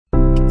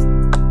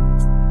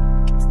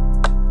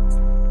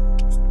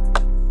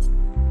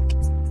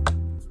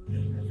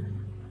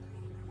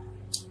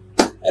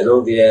Hello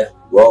there,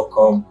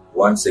 welcome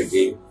once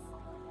again.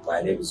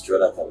 My name is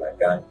Jonathan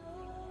Lagang,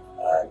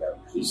 and I'm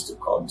pleased to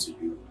come to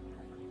you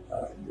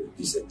with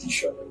this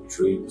edition of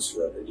Dreams,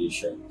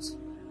 Revelations,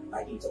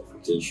 and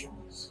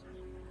Interpretations.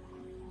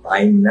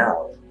 By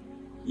now,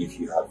 if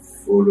you have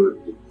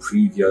followed the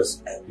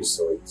previous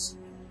episodes,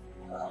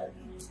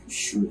 you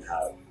should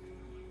have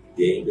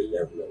gained a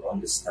level of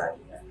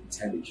understanding and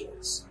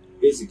intelligence,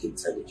 basic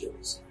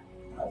intelligence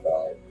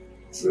about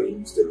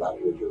dreams, the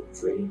language of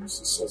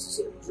dreams, the sources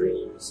of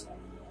dreams,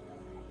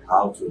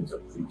 how to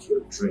interpret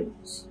your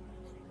dreams.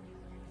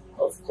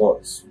 Of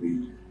course,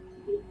 we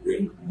will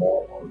bring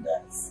more on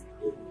that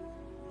in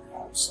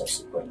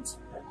subsequent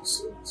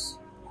episodes.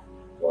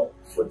 But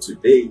for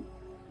today,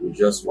 we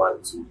just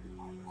want to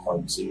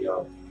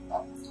continue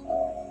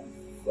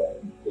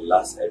from the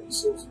last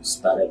episodes. We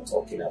started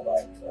talking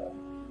about,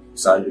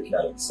 started looking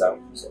at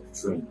examples of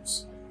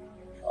dreams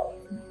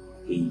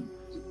in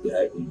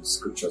the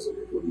scriptures of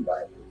the Holy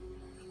Bible.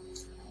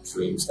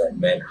 Dreams that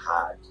men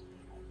had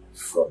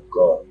from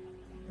God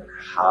and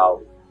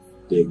how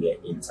they were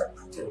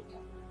interpreted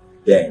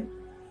then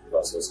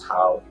versus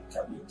how it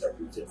can be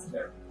interpreted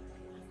now,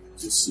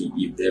 to see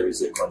if there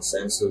is a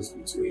consensus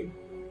between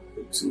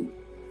the two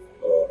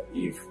or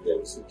if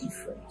there is a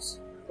difference.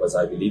 Because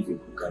I believe if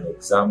you can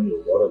examine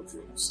a lot of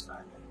dreams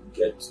and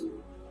get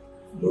to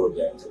know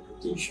their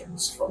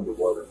interpretations from the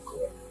Word of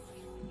God,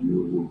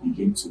 you will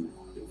begin to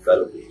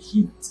develop a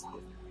hint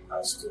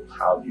as to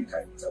how you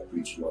can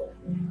interpret your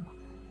own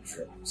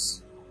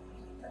dreams.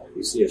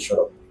 We see a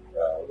short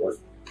word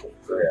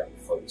of prayer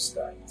before we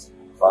start.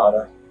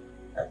 Father,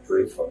 I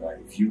pray for my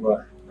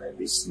viewer, my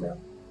listener,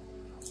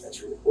 that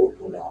you will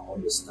open our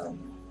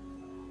understanding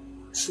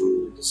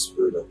through the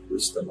spirit of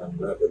wisdom and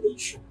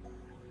revelation,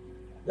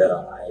 that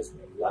our eyes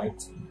may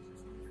lighten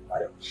by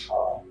the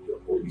power of the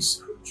Holy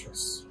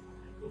Scriptures.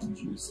 In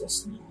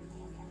Jesus' name,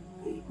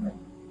 amen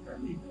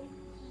and amen.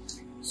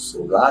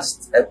 So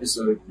last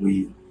episode,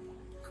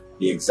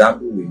 the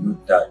example we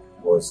looked at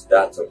was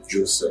that of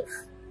Joseph,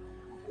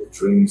 the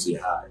dreams he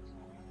had.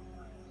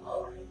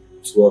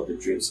 Two of the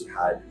dreams he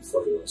had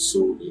before he was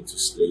sold into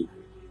slavery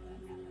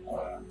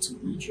to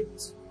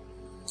Egypt.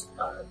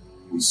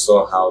 We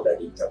saw how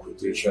that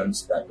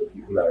interpretations that the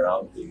people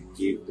around him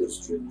gave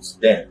those dreams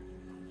then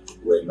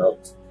were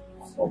not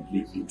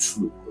completely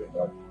true, were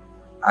not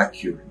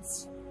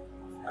accurate.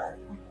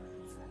 And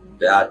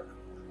that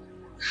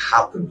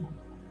happening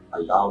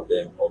allowed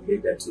them or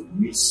made them to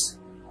miss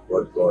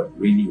what God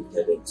really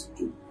intended to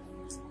do.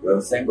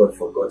 Well, thank God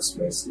for God's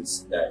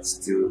mercies that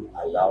still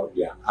allowed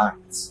their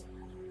acts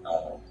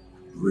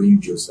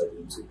bring Joseph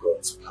into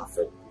God's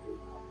perfect will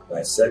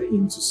by selling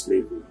him to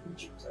slavery in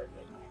Egypt, and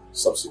then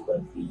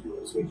subsequently he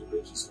was going to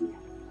bring his way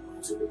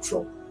to the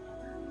throne.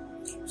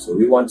 So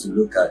we want to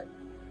look at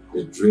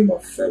the dream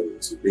of Pharaoh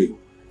today,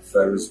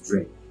 Pharaoh's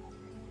dream.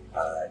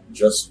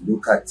 Just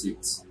look at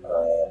it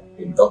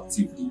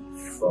inductively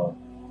from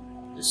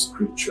the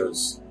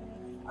scriptures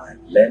and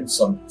learn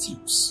some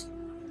tips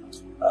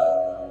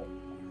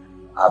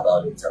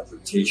about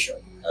interpretation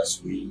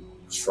as we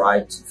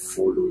try to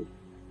follow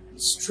the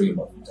stream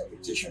of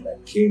interpretation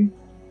that came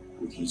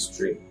with his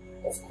dream.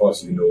 Of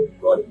course, you know,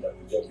 God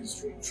interpreted his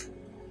dream through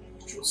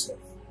Joseph.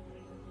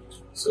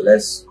 So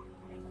let's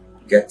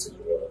get to the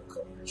Word of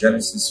God.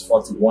 Genesis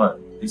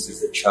 41. This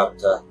is the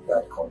chapter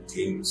that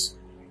contains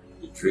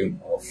the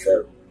dream of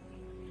Pharaoh.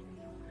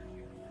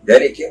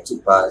 Then it came to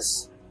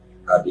pass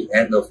at the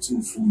end of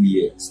 2 full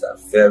years that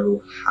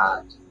Pharaoh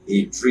had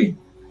a dream.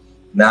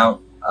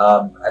 Now,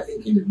 I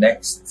think in the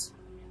next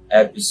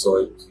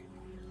episode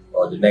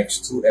or the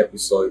next 2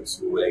 episodes,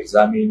 we will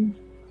examine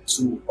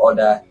 2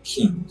 other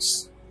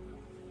kings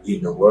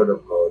in the Word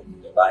of God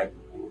in the Bible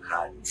who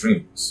had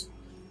dreams.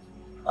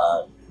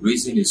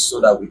 Reason is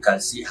so that we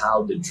can see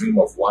how the dream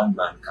of one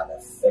man can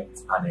affect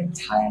an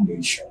entire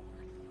nation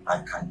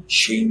and can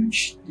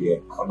change the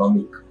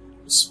economic,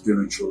 the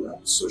spiritual,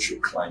 and the social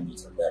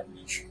climate of that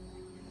nation.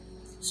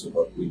 So,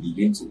 but we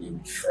begin to deal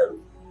with Pharaoh.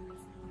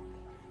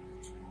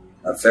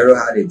 And Pharaoh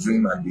had a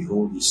dream, and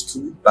behold, he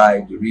stood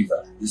by the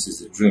river. This is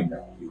the dream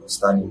now. He was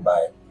standing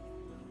by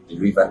the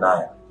river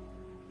Nile,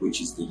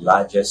 which is the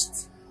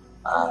largest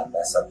and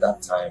as at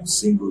that time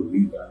single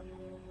river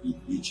in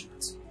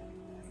Egypt.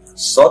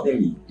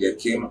 Suddenly there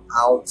came up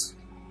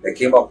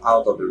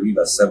out of the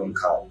river 7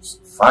 cows,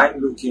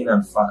 fine looking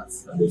and fat,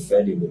 and they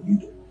fed in the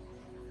middle.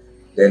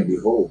 Then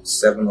behold,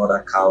 7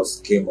 other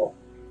cows came up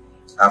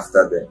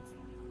after them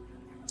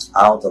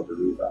out of the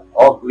river,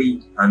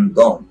 ugly and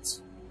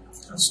gaunt,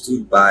 and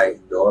stood by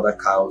the other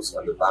cows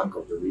on the bank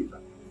of the river.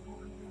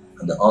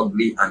 And the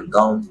ugly and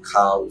gaunt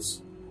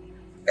cows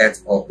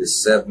ate up the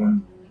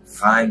 7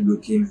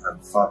 fine-looking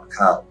and fat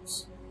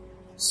cows.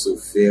 So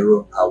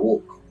Pharaoh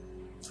awoke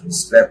and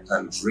slept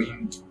and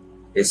dreamed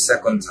a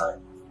second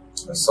time.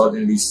 And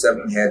suddenly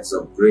 7 heads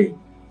of grain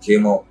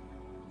came up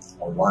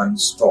on one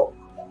stalk,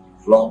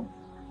 plump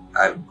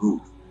and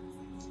good.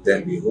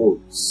 Then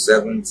behold,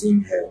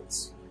 17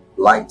 heads,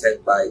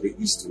 lighted by the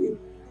east wind,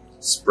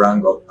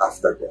 sprang up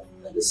after them.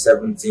 And the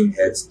 17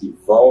 heads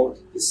devoured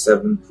the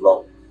 7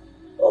 plump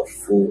of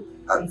full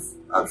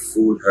and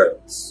full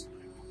herds.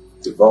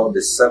 Devoured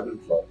the 7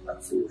 flock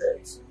and full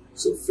herds.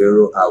 So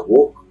Pharaoh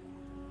awoke,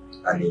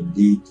 and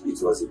indeed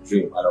it was a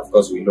dream. And of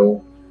course we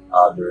know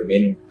the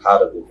remaining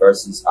part of the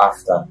verses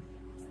after.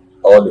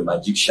 All the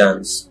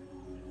magicians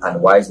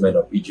and wise men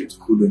of Egypt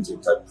couldn't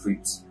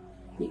interpret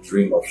the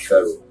dream of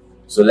Pharaoh.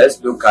 So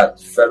let's look at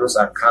Pharaoh's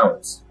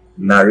account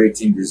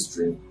narrating this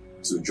dream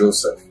to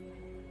Joseph.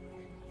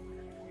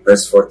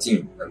 Verse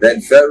 14. And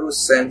then Pharaoh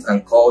sent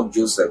and called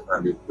Joseph,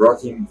 and they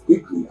brought him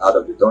quickly out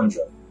of the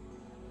dungeon.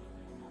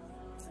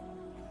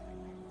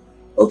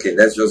 Okay,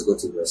 let's just go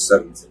to verse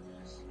 17.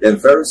 Then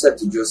Pharaoh said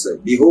to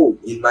Joseph, Behold,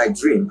 in my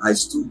dream I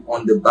stood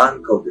on the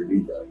bank of the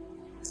river.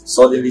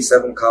 Suddenly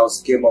 7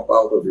 cows came up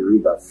out of the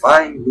river,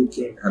 fine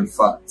looking and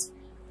fat,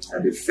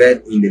 and they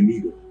fed in the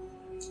middle.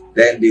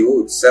 Then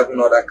behold, 7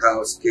 other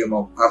cows came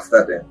up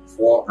after them,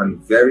 poor and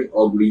very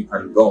ugly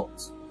and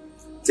gaunt.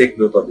 Take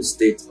note of the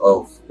state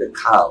of the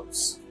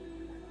cows.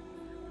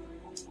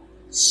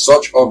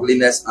 Such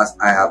ugliness as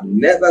I have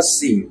never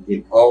seen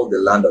in all the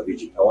land of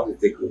Egypt. I want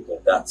to take a look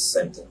at that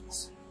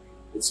sentence.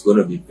 It's going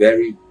to be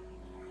very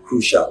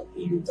crucial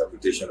in the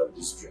interpretation of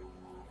this dream.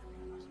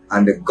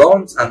 And the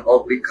gaunt and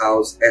ugly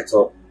cows ate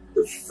up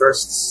the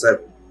first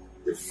 7,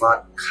 the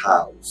fat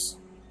cows.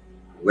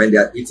 When they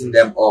had eaten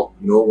them up,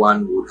 no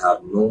one would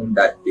have known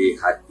that they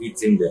had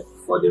eaten them,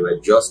 for they were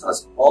just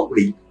as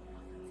ugly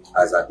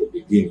as at the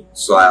beginning.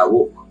 So I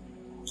awoke.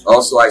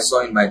 Also I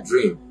saw in my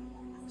dream,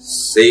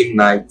 same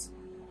night,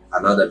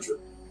 another dream.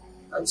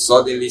 And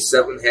suddenly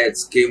 7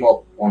 heads came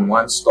up on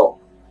one stalk,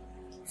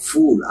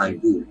 full and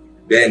good.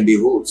 Then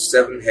behold,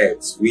 7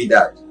 heads,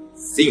 withered,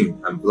 thin,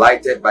 and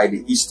blighted by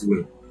the east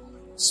wind,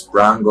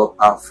 sprang up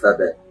after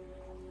them.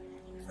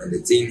 And the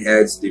thin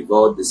heads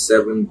devoured the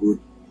 7 good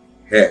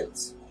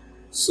heads.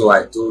 So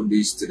I told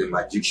this to the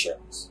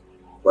magicians,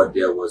 but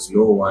there was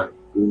no one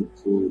who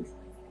could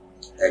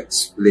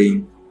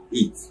explain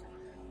it.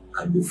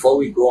 And before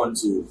we go on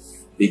to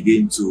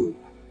begin to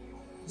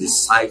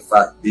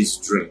decipher this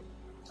dream,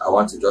 I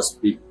want to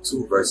just pick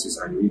 2 verses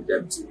and read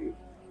them to you.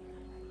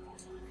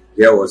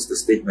 Here was the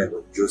statement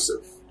of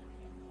Joseph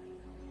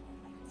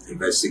in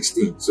verse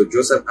 16. So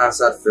Joseph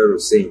answered Pharaoh,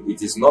 saying,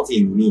 It is not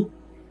in me.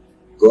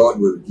 God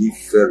will give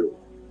Pharaoh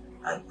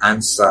an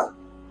answer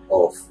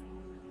of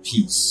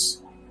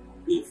peace.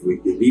 If we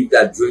believe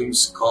that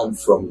dreams come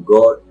from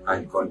God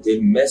and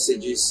contain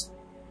messages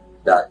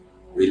that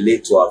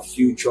relate to our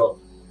future,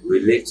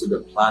 relate to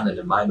the plan and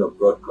the mind of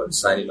God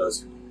concerning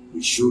us,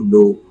 we should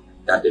know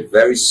that the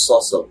very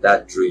source of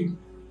that dream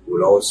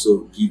will also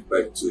give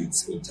birth to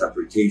its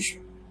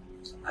interpretation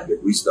and the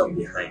wisdom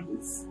behind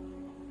it.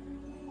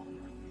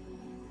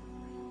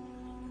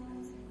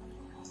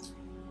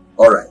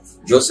 Alright,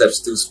 Joseph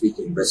still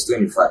speaking, verse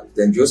 25.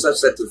 Then Joseph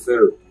said to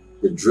Pharaoh,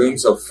 The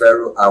dreams of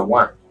Pharaoh are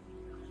one.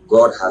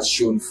 God has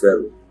shown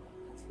Pharaoh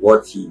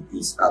what he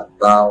is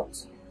about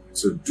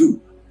to do.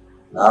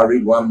 Now I'll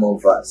read one more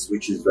verse,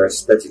 which is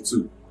verse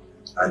 32.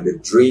 And the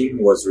dream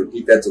was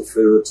repeated to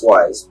Pharaoh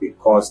twice,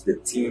 because the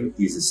thing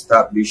is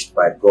established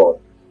by God,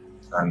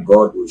 and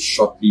God will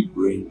shortly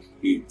bring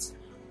it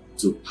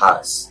to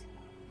pass.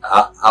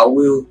 I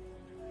will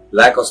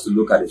like us to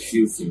look at a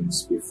few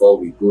things before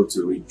we go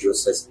to read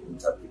Joseph's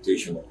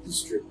interpretation of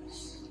this dream.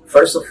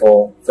 First of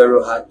all,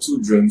 Pharaoh had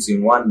 2 dreams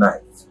in one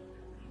night.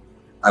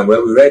 And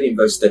when we read in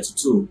verse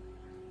 32,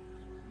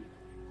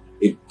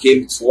 it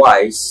came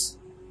twice,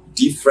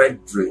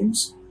 different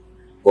dreams,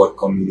 but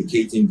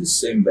communicating the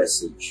same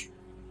message.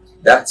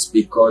 That's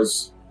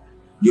because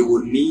you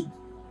will need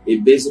a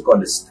basic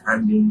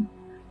understanding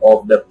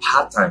of the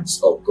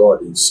patterns of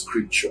God in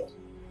Scripture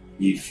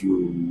if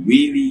you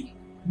really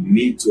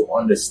need to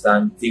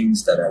understand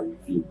things that are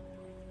revealed.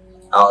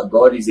 Our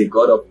God is a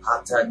God of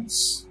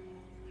patterns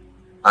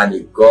and a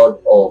God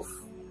of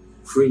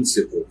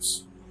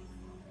principles.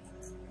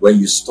 When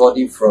you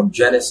study from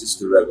Genesis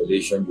to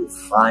Revelation, you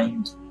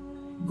find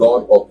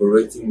God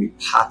operating with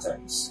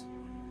patterns,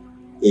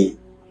 a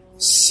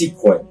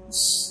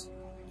sequence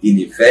in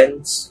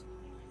events,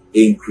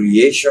 in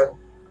creation,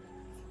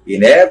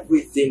 in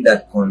everything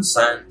that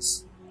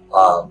concerns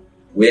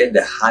where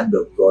the hand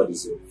of God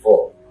is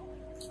involved.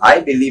 I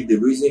believe the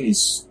reason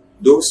is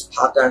those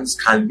patterns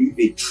can leave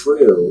a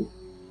trail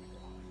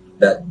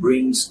that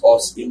brings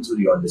us into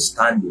the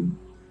understanding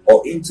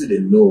or into the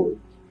know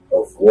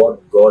of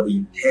what God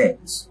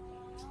intends,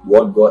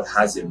 what God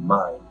has in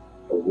mind,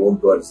 or what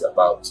God is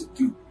about to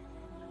do.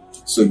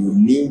 So you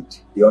need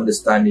the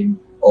understanding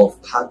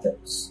of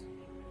patterns.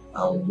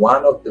 And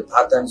one of the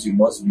patterns you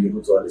must be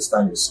able to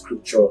understand in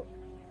Scripture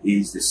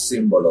is the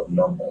symbol of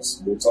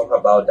numbers. We'll talk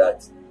about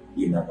that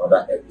in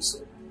another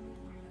episode.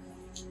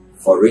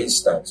 For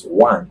instance,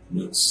 1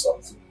 means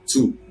something,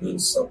 2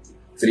 means something,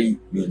 3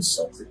 means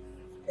something.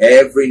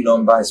 Every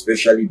number,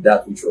 especially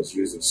that which was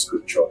used in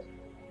Scripture,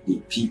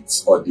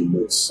 depicts or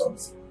denotes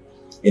something.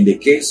 In the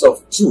case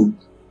of 2,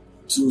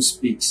 2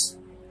 speaks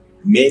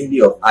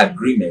mainly of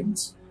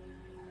agreement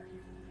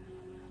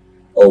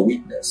or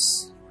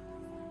witness.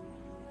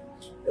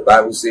 The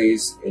Bible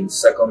says in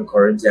 2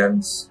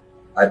 Corinthians,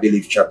 I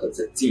believe chapter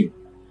 13,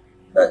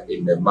 that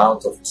in the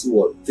mouth of 2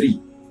 or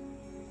 3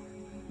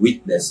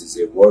 witnesses,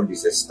 a word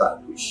is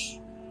established.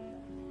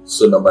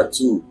 So number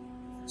 2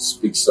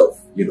 speaks of,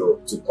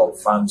 to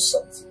confirm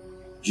something.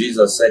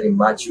 Jesus said in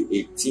Matthew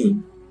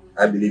 18,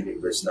 I believe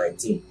in verse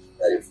 19,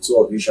 that if 2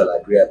 of you shall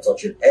agree at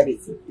touching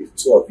anything, if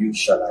 2 of you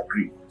shall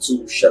agree,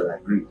 2 shall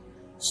agree.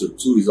 So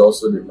 2 is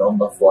also the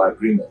number for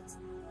agreement.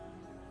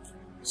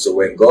 So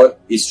when God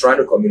is trying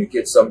to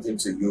communicate something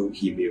to you,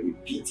 he may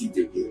repeat it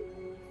again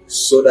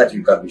so that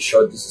you can be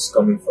sure this is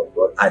coming from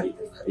God and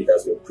it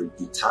has been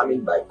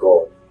predetermined by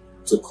God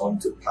to come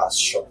to pass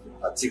shortly,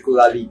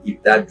 particularly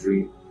if that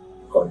dream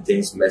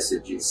contains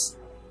messages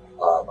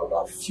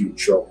about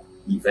future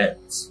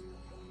events.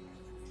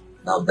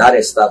 Now that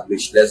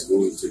established, let's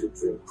go into the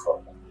dream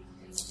proper.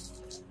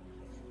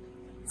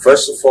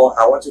 First of all,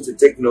 I want you to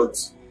take note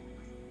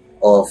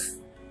of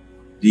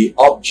the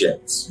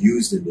objects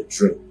used in the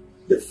dream.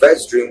 The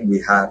first dream,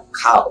 we had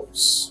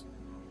cows.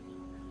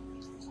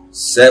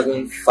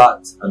 7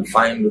 fat and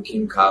fine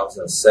looking cows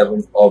and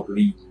 7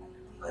 ugly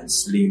and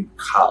slim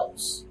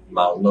cows,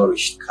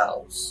 malnourished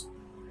cows.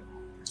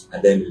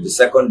 And then in the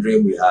second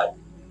dream, we had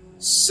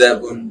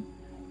 7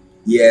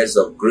 ears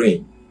of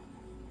grain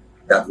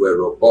that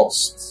were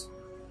robust,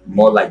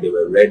 more like they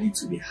were ready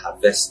to be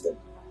harvested.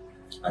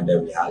 And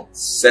then we had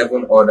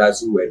 7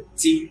 others who were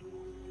thin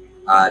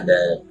and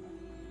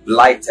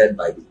blighted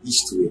by the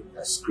east wind,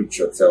 as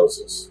scripture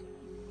tells us.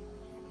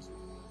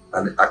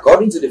 And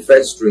according to the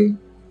first dream,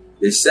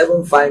 the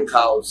 7 fine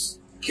cows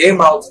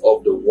came out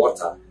of the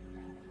water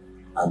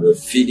and were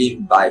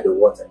feeding by the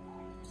water.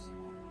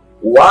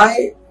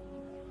 Why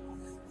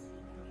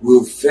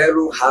will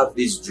Pharaoh have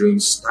this dream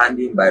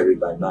standing by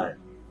River Nile?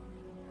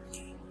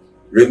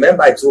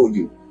 Remember, I told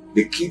you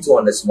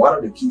one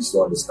of the keys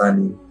to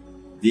understanding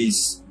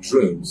these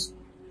dreams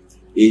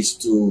is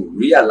to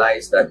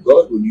realize that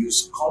God will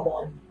use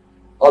common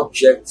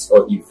objects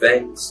or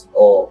events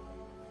or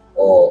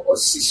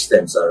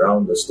systems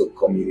around us to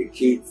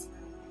communicate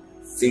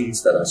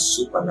things that are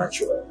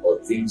supernatural or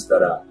things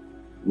that are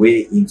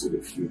way into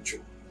the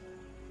future.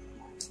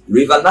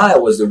 River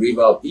Nile was the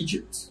river of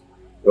Egypt.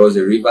 It was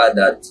a river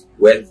that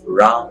went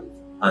round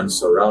and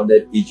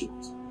surrounded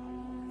Egypt.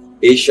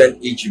 Ancient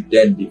Egypt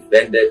then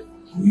depended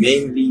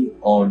mainly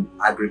on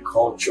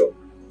agriculture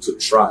to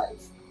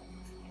thrive.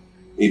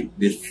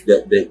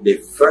 They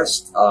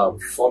first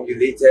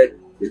formulated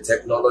the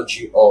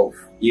technology of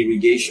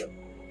irrigation,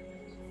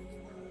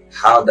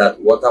 how that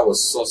water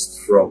was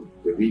sourced from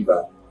the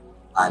river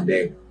and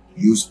then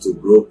used to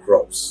grow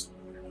crops,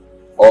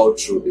 all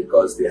through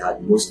because they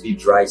had mostly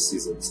dry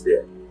seasons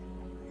there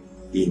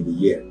in the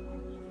year.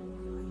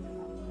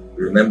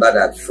 Remember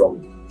that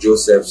from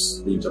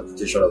the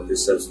interpretation of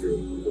Joseph's dream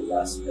in the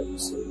last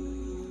episode.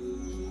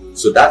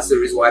 So that's the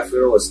reason why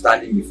Pharaoh was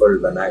standing before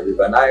River Nile.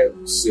 River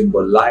Nile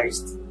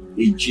symbolized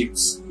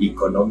Egypt's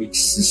economic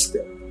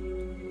system.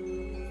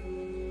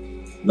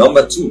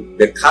 Number 2,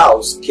 the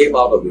cows came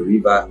out of the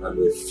river and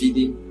were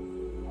feeding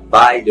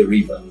by the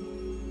river.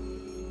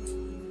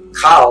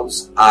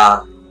 Cows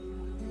are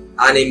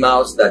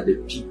animals that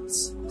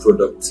depict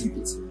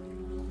productivity.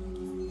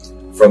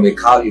 From a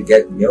cow you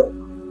get milk,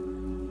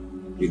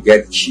 you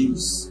get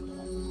cheese,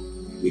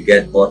 you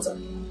get butter.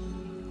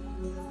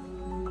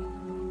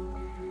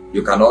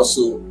 You can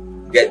also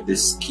get the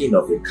skin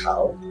of a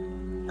cow,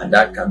 and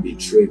that can be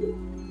traded.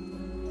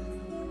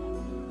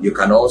 You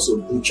can also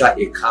butcher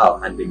a cow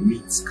and the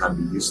meat can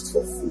be used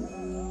for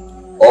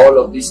food. All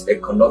of this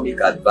economic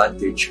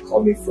advantage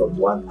coming from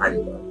one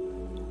animal.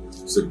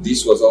 So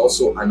this was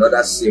also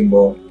another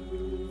symbol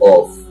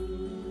of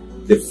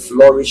the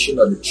flourishing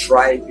or the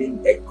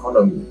thriving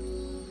economy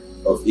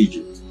of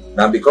Egypt.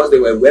 Now, because they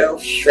were well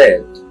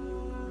fed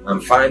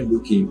and fine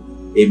looking,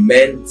 it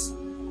meant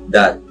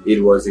that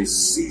it was a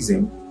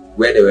season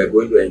where they were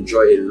going to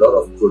enjoy a lot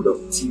of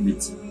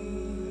productivity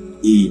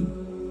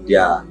in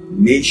their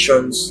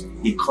nation's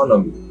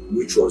economy,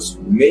 which was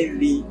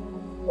mainly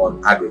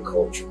on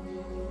agriculture.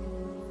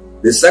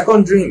 The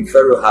second dream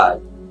Pharaoh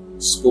had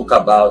spoke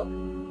about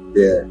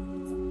the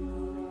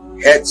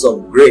heads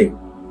of grain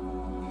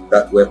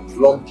that were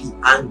plumpy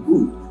and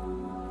good.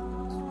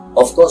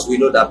 Of course, we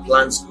know that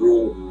plants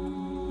grow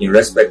in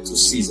respect to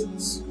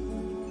seasons.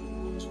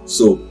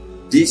 So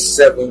these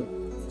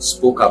 7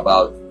 spoke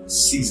about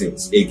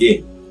seasons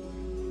again.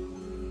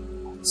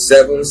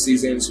 7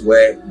 seasons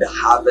where the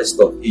harvest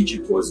of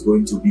Egypt was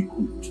going to be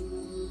good.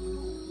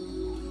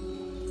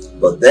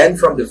 But then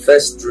from the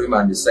first dream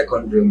and the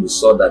second dream, we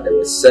saw that there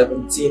were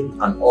 17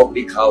 and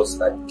ugly cows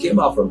that came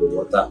out from the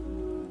water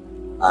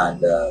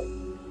and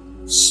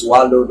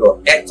swallowed or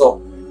ate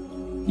up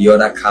the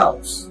other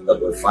cows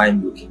that were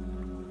fine looking.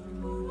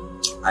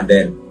 And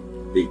then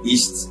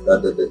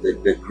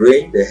the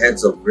grain, the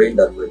heads of grain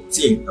that were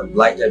thin and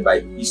blighted by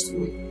the east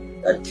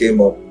wind that came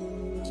up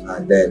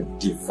and then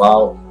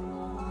devoured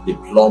the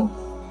plump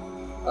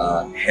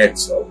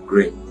heads of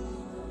grain.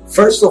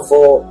 First of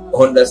all,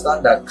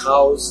 understand that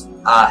cows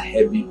are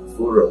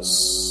herbivorous.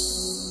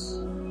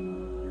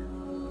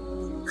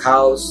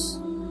 Cows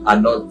are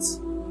not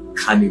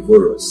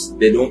carnivorous.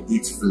 They don't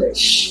eat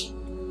flesh.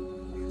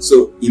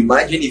 So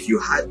imagine if you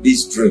had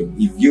this dream,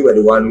 if you were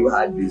the one who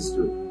had this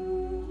dream.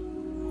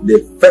 The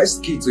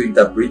first key to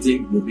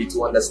interpreting would be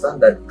to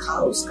understand that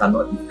cows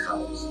cannot eat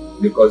cows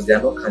because they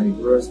are not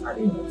carnivorous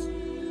animals.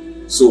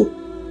 So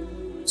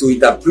to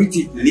interpret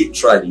it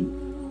literally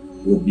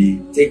will be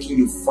taking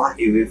you far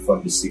away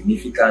from the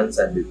significance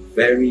and the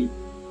very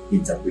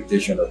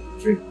interpretation of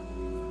the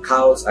dream.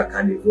 Cows are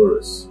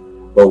carnivorous,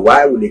 but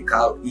why would a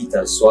cow eat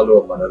and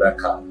swallow up another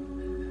cow?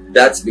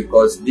 That's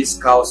because these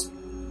cows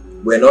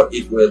were not,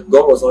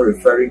 God was not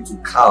referring to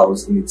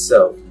cows in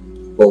itself,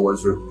 but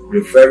was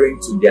referring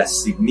to their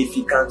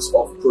significance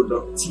of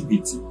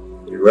productivity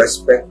in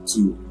respect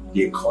to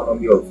the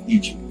economy of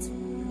Egypt.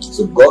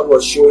 So God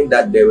was showing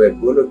that there were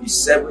going to be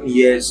 7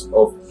 years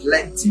of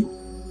plenty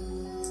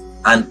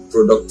and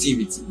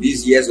productivity.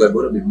 These years were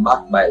going to be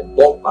marked by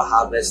bumper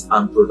harvest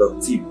and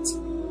productivity.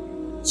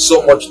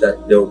 So much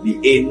that there will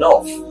be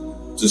enough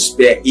to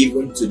spare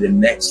even to the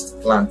next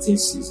planting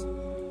season.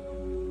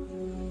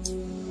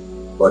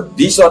 But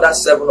these other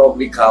 7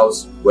 ugly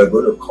cows were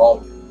going to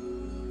come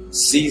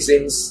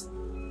seasons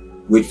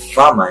with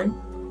famine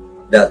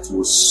that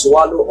will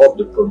swallow up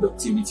the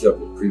productivity of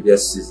the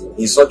previous season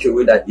in such a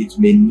way that it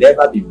may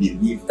never be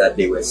believed that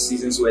there were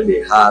seasons where they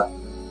had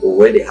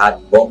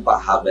bumper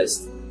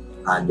harvest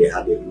and they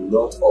had a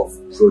lot of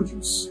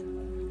produce.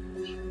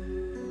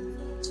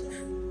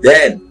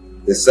 Then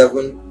the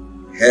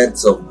 7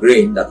 heads of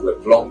grain that were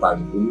plump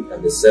and good,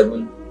 and the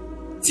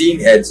 17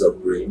 heads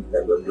of grain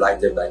that were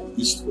blighted by the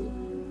east wind.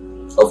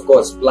 Of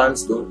course,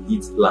 plants don't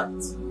eat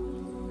plants.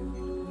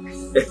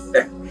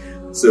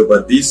 So,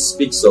 but this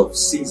speaks of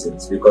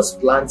seasons because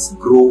plants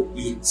grow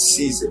in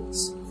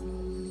seasons.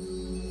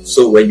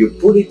 So when you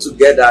put it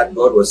together,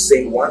 God was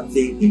saying one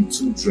thing in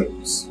 2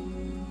 dreams,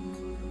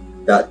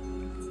 that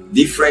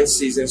different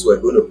seasons were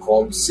going to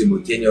come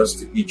simultaneous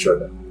to each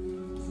other.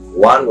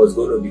 One was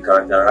going to be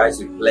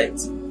characterized with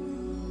plenty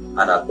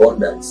and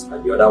abundance,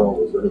 and the other one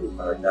was going to be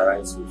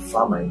characterized with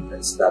famine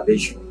and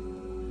starvation.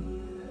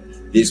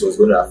 This was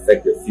going to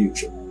affect the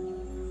future.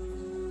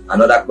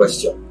 Another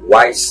question,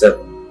 why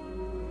 7?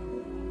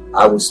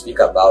 I will speak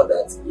about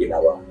that in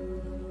our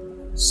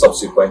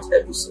subsequent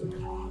episode.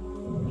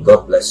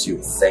 God bless you.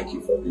 Thank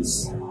you for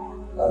this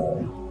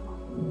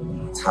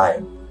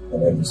time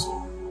and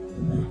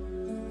episode.